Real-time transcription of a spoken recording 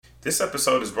This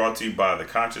episode is brought to you by the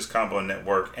Conscious Combo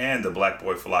Network and the Black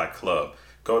Boy Fly Club.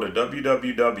 Go to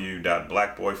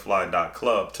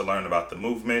www.blackboyfly.club to learn about the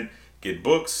movement, get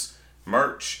books,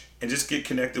 merch, and just get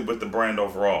connected with the brand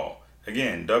overall.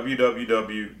 Again,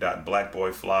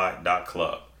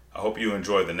 www.blackboyfly.club. I hope you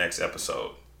enjoy the next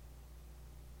episode.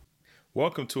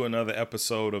 Welcome to another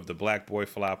episode of the Black Boy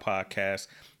Fly podcast.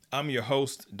 I'm your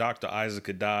host, Dr. Isaac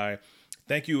Adai.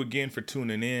 Thank you again for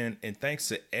tuning in, and thanks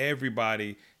to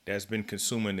everybody that's been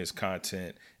consuming this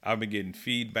content. I've been getting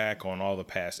feedback on all the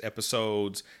past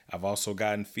episodes. I've also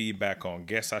gotten feedback on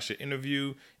guests I should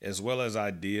interview, as well as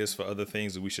ideas for other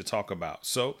things that we should talk about.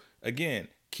 So again,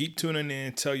 keep tuning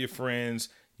in, tell your friends.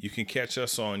 You can catch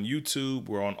us on YouTube.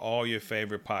 We're on all your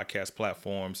favorite podcast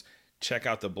platforms. Check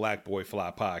out the Black Boy Fly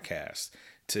podcast.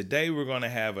 Today, we're going to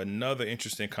have another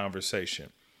interesting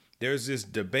conversation. There's this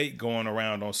debate going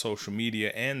around on social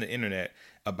media and the internet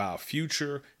about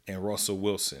Future and Russell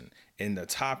Wilson. And the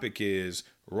topic is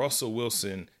Russell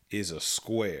Wilson is a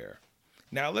square.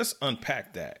 Now, let's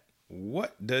unpack that.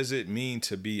 What does it mean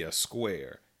to be a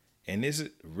square? And is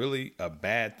it really a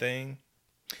bad thing?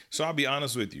 So I'll be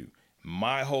honest with you.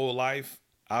 My whole life,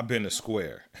 I've been a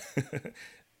square.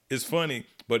 It's funny,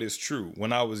 but it's true.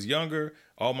 When I was younger,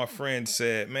 all my friends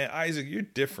said, "Man, Isaac, you're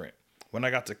different." When I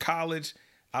got to college,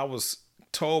 I was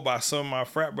told by some of my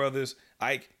frat brothers,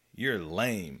 "Ike, you're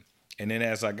lame." And then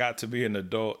as I got to be an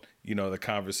adult, the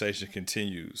conversation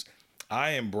continues. I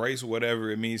embrace whatever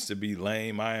it means to be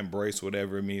lame. I embrace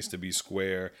whatever it means to be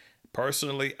square.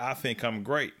 Personally, I think I'm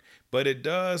great, but it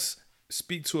does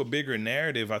speak to a bigger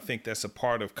narrative. I think that's a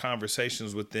part of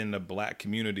conversations within the Black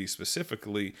community,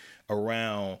 specifically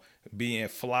around being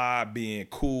fly, being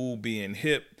cool, being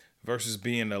hip versus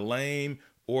being a lame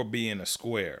or being a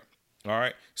square. All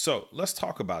right. So let's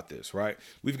talk about this, right?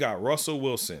 We've got Russell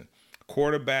Wilson,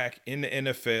 quarterback in the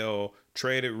NFL,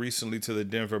 traded recently to the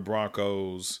Denver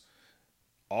Broncos.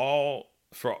 All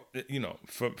for,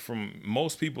 from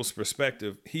most people's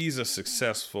perspective, he's a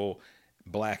successful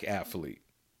Black athlete.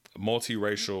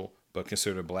 Multiracial, but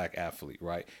considered Black athlete,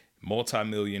 right?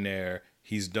 Multimillionaire.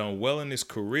 He's done well in his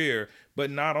career, but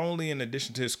not only in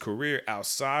addition to his career,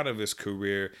 outside of his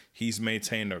career, he's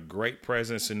maintained a great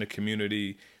presence in the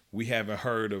community. We haven't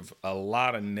heard of a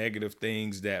lot of negative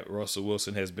things that Russell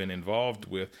Wilson has been involved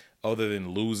with other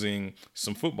than losing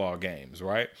some football games,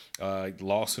 right?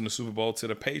 Lost in the Super Bowl to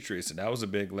the Patriots, and that was a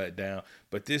big letdown.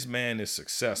 But this man is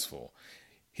successful.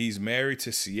 He's married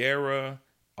to Sierra,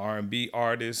 R&B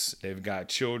artist. They've got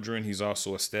children. He's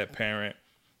also a step parent.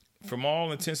 From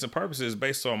all intents and purposes,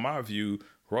 based on my view,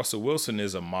 Russell Wilson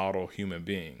is a model human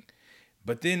being.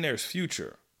 But then there's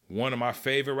Future, one of my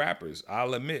favorite rappers.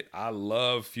 I'll admit, I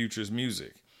love Future's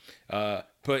music.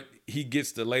 But he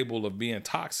gets the label of being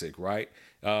toxic, right?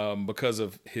 Because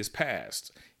of his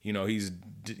past. He's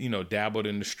dabbled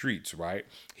in the streets, right?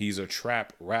 He's a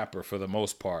trap rapper for the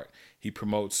most part. He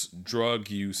promotes drug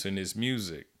use in his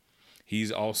music.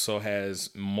 He also has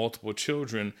multiple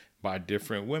children by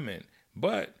different women.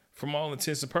 But from all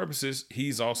intents and purposes,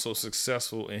 he's also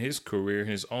successful in his career in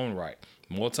his own right.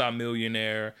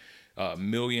 Multi-millionaire,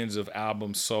 millions of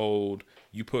albums sold.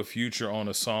 You put Future on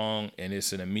a song and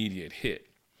it's an immediate hit.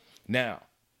 Now,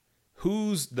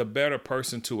 who's the better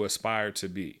person to aspire to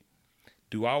be?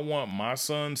 Do I want my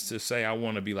sons to say I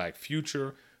want to be like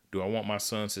Future? Do I want my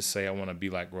sons to say I want to be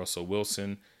like Russell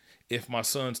Wilson? If my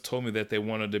sons told me that they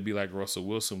wanted to be like Russell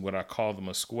Wilson, would I call them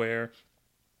a square?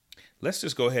 Let's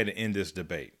just go ahead and end this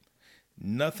debate.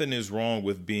 Nothing is wrong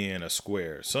with being a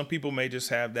square. Some people may just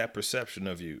have that perception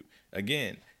of you.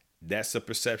 Again, that's the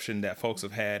perception that folks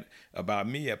have had about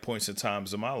me at points in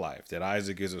times in my life, that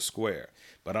Isaac is a square.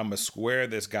 But I'm a square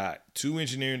that's got 2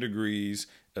 engineering degrees,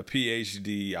 a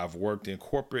PhD. I've worked in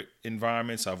corporate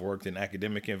environments. I've worked in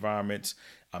academic environments.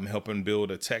 I'm helping build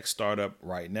a tech startup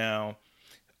right now.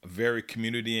 Very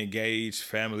community engaged,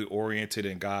 family oriented,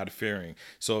 and God fearing.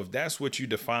 So if that's what you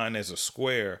define as a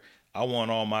square, I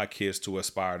want all my kids to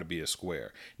aspire to be a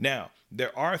square. Now,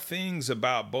 there are things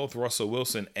about both Russell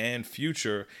Wilson and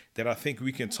Future that I think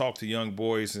we can talk to young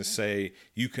boys and say,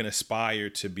 you can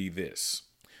aspire to be this,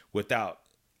 without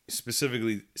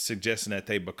specifically suggesting that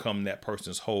they become that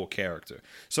person's whole character.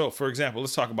 So, for example,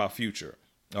 let's talk about Future.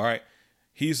 All right.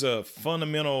 He's a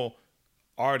fundamental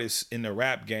artist in the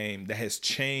rap game that has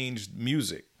changed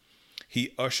music.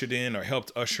 He ushered in or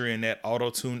helped usher in that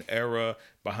auto-tune era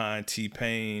behind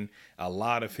T-Pain. A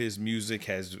lot of his music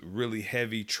has really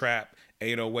heavy trap,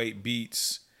 808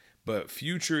 beats. But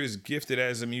Future is gifted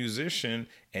as a musician,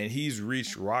 and he's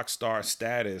reached rock star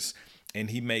status, and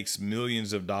he makes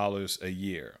millions of dollars a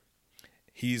year.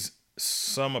 He's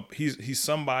he's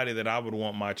somebody that I would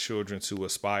want my children to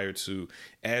aspire to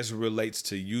as it relates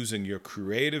to using your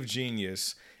creative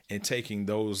genius and taking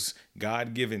those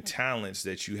God-given talents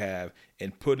that you have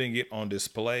and putting it on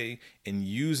display and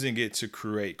using it to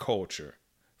create culture.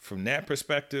 From that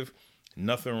perspective,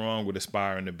 nothing wrong with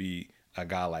aspiring to be a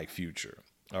guy like Future.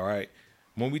 All right.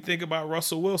 When we think about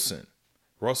Russell Wilson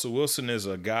is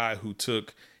a guy who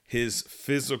took his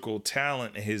physical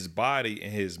talent and his body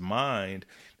and his mind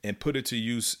and put it to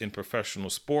use in professional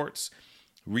sports,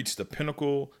 reached the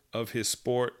pinnacle of his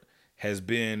sport, has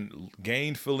been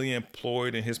gainfully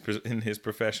employed in his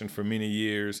profession for many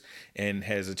years, and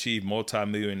has achieved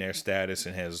multimillionaire status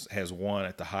and has won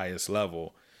at the highest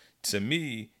level. To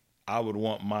me, I would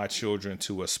want my children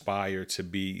to aspire to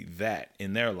be that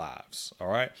in their lives. All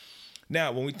right.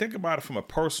 Now, when we think about it from a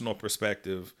personal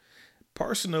perspective,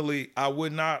 personally, I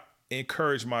would not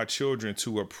encourage my children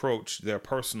to approach their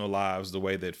personal lives the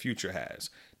way that Future has.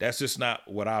 That's just not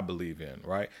what I believe in,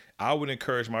 right? I would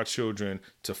encourage my children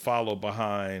to follow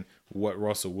behind what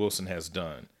Russell Wilson has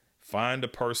done. Find a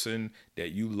person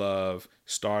that you love,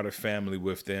 start a family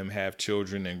with them, have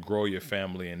children, and grow your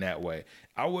family in that way.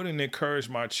 I wouldn't encourage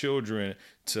my children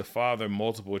to father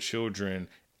multiple children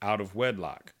out of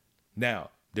wedlock. Now,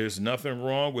 there's nothing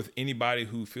wrong with anybody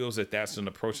who feels that that's an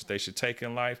approach that they should take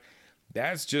in life.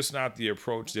 That's just not the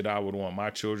approach that I would want my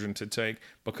children to take,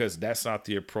 because that's not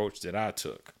the approach that I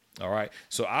took. All right.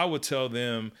 So I would tell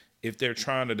them, if they're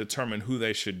trying to determine who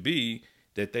they should be,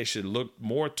 that they should look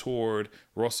more toward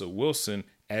Russell Wilson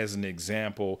as an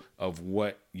example of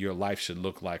what your life should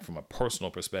look like from a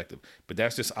personal perspective. But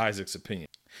that's just Isaac's opinion.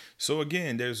 So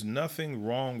again, there's nothing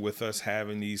wrong with us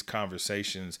having these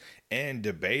conversations and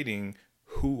debating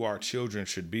who our children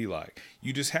should be like.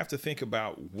 You just have to think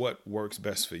about what works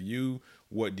best for you.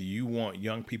 What do you want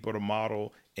young people to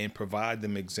model, and provide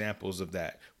them examples of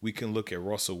that. We can look at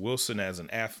Russell Wilson as an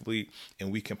athlete,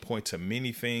 and we can point to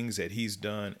many things that he's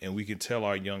done, and we can tell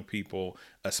our young people,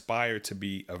 aspire to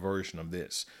be a version of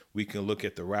this. We can look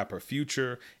at the rapper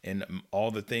Future and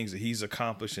all the things that he's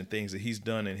accomplished and things that he's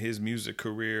done in his music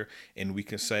career, and we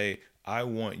can say, I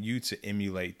want you to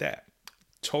emulate that.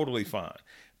 Totally fine.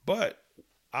 But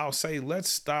I'll say, let's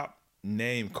stop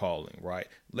name calling, right?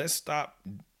 Let's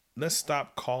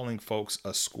stop calling folks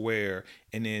a square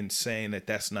and then saying that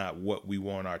that's not what we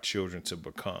want our children to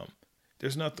become.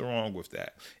 There's nothing wrong with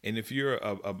that. And if you're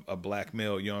a black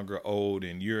male, young or old,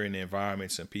 and you're in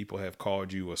environments and people have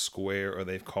called you a square or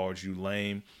they've called you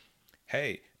lame,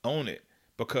 hey, own it.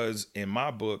 Because in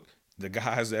my book, the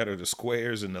guys that are the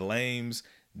squares and the lames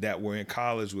that were in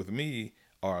college with me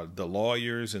are the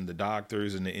lawyers and the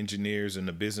doctors and the engineers and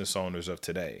the business owners of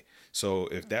today. So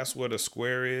if that's what a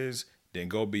square is, then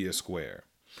go be a square.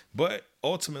 But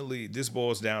ultimately, this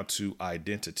boils down to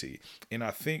identity. And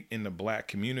I think in the black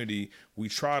community, we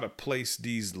try to place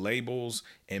these labels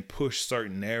and push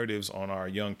certain narratives on our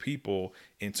young people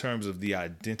in terms of the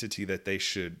identity that they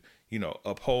should,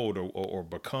 uphold or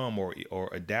become or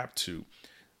adapt to.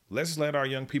 Let's let our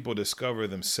young people discover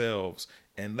themselves,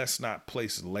 and let's not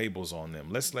place labels on them.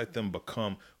 Let's let them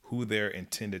become who they're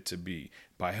intended to be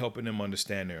by helping them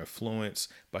understand their influence,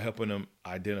 by helping them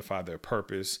identify their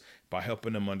purpose, by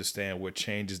helping them understand what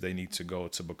changes they need to go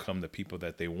to become the people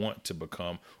that they want to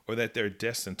become or that they're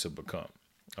destined to become.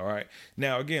 All right.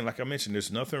 Now, again, like I mentioned,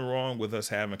 there's nothing wrong with us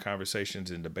having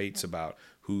conversations and debates about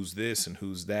who's this and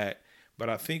who's that. But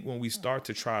I think when we start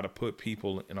to try to put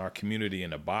people in our community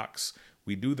in a box,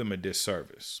 we do them a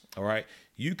disservice. All right.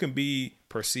 You can be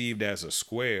perceived as a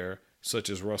square,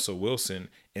 such as Russell Wilson,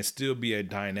 and still be a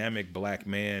dynamic black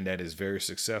man that is very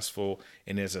successful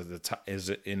and is at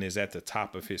the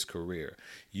top of his career.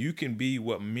 You can be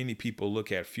what many people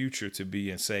look at Future to be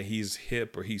and say he's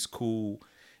hip or he's cool,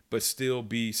 but still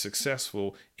be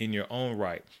successful in your own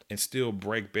right and still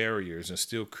break barriers and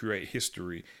still create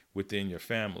history within your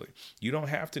family. You don't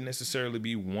have to necessarily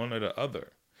be one or the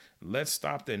other. Let's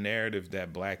stop the narrative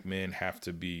that black men have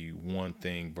to be one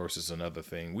thing versus another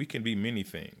thing. We can be many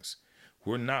things.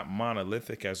 We're not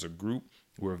monolithic as a group.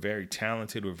 We're very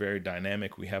talented. We're very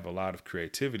dynamic. We have a lot of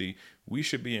creativity. We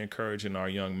should be encouraging our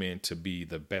young men to be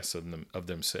the best of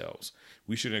themselves.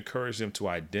 We should encourage them to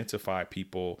identify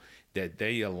people that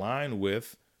they align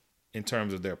with in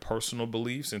terms of their personal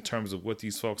beliefs, in terms of what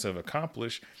these folks have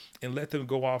accomplished, and let them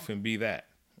go off and be that.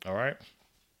 All right.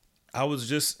 I was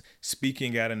just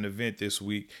speaking at an event this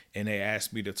week, and they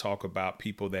asked me to talk about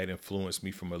people that influenced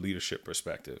me from a leadership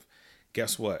perspective.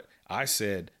 Guess what? I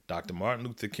said Dr. Martin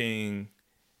Luther King,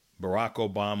 Barack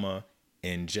Obama,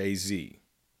 and Jay-Z.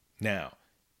 Now,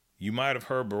 you might have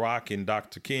heard Barack and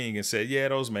Dr. King and said, yeah,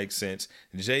 those make sense.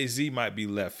 Jay-Z might be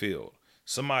left field.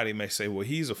 Somebody may say, well,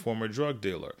 he's a former drug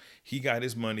dealer. He got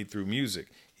his money through music.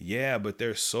 Yeah, but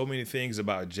there's so many things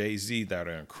about Jay-Z that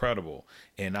are incredible.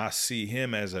 And I see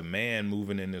him as a man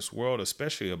moving in this world,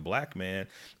 especially a black man.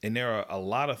 And there are a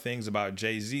lot of things about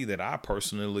Jay-Z that I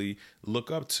personally look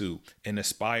up to and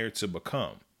aspire to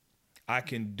become. I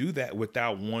can do that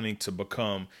without wanting to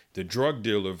become the drug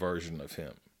dealer version of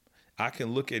him. I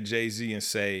can look at Jay-Z and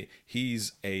say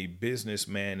he's a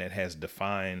businessman that has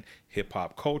defined hip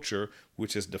hop culture,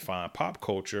 which has defined pop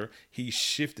culture. He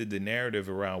shifted the narrative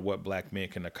around what black men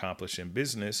can accomplish in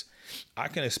business. I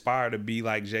can aspire to be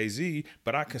like Jay-Z,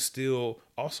 but I can still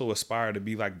also aspire to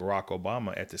be like Barack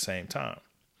Obama at the same time.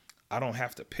 I don't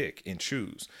have to pick and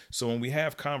choose. So when we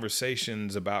have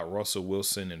conversations about Russell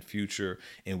Wilson and Future,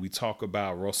 and we talk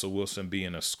about Russell Wilson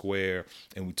being a square,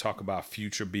 and we talk about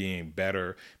Future being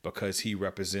better because he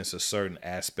represents a certain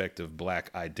aspect of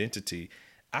black identity,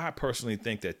 I personally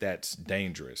think that that's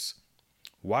dangerous.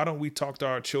 Why don't we talk to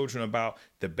our children about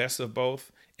the best of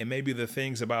both and maybe the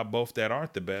things about both that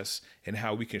aren't the best and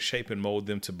how we can shape and mold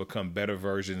them to become better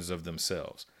versions of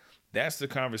themselves? That's the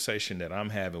conversation that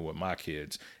I'm having with my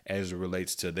kids as it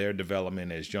relates to their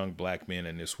development as young black men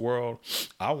in this world.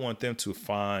 I want them to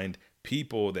find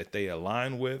people that they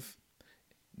align with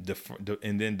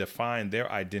and then define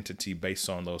their identity based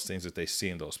on those things that they see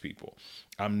in those people.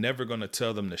 I'm never going to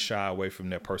tell them to shy away from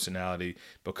their personality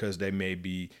because they may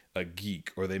be a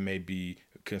geek, or they may be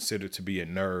considered to be a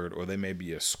nerd, or they may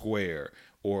be a square,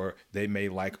 or they may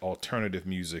like alternative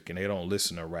music and they don't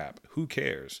listen to rap. Who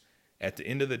cares? At the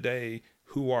end of the day,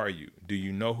 who are you? Do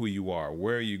you know who you are?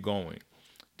 Where are you going?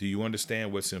 Do you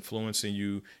understand what's influencing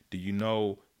you? Do you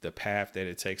know the path that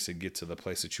it takes to get to the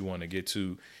place that you want to get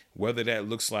to? Whether that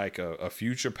looks like a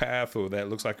Future path or that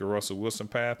looks like a Russell Wilson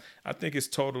path, I think it's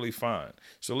totally fine.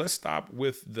 So let's stop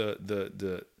with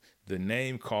the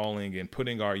name calling and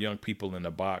putting our young people in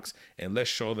a box, and let's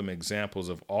show them examples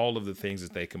of all of the things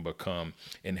that they can become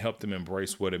and help them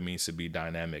embrace what it means to be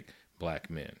dynamic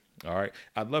black men. All right.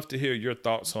 I'd love to hear your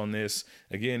thoughts on this.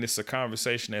 Again, it's a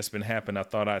conversation that's been happening. I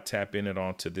thought I'd tap in it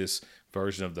onto this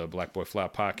version of the Black Boy Fly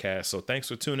podcast. So thanks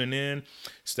for tuning in.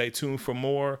 Stay tuned for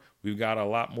more. We've got a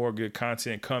lot more good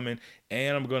content coming,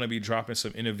 and I'm going to be dropping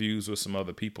some interviews with some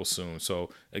other people soon. So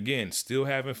again, still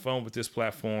having fun with this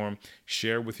platform.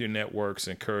 Share with your networks,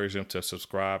 encourage them to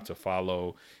subscribe, to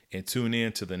follow, and tune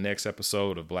in to the next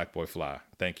episode of Black Boy Fly.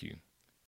 Thank you.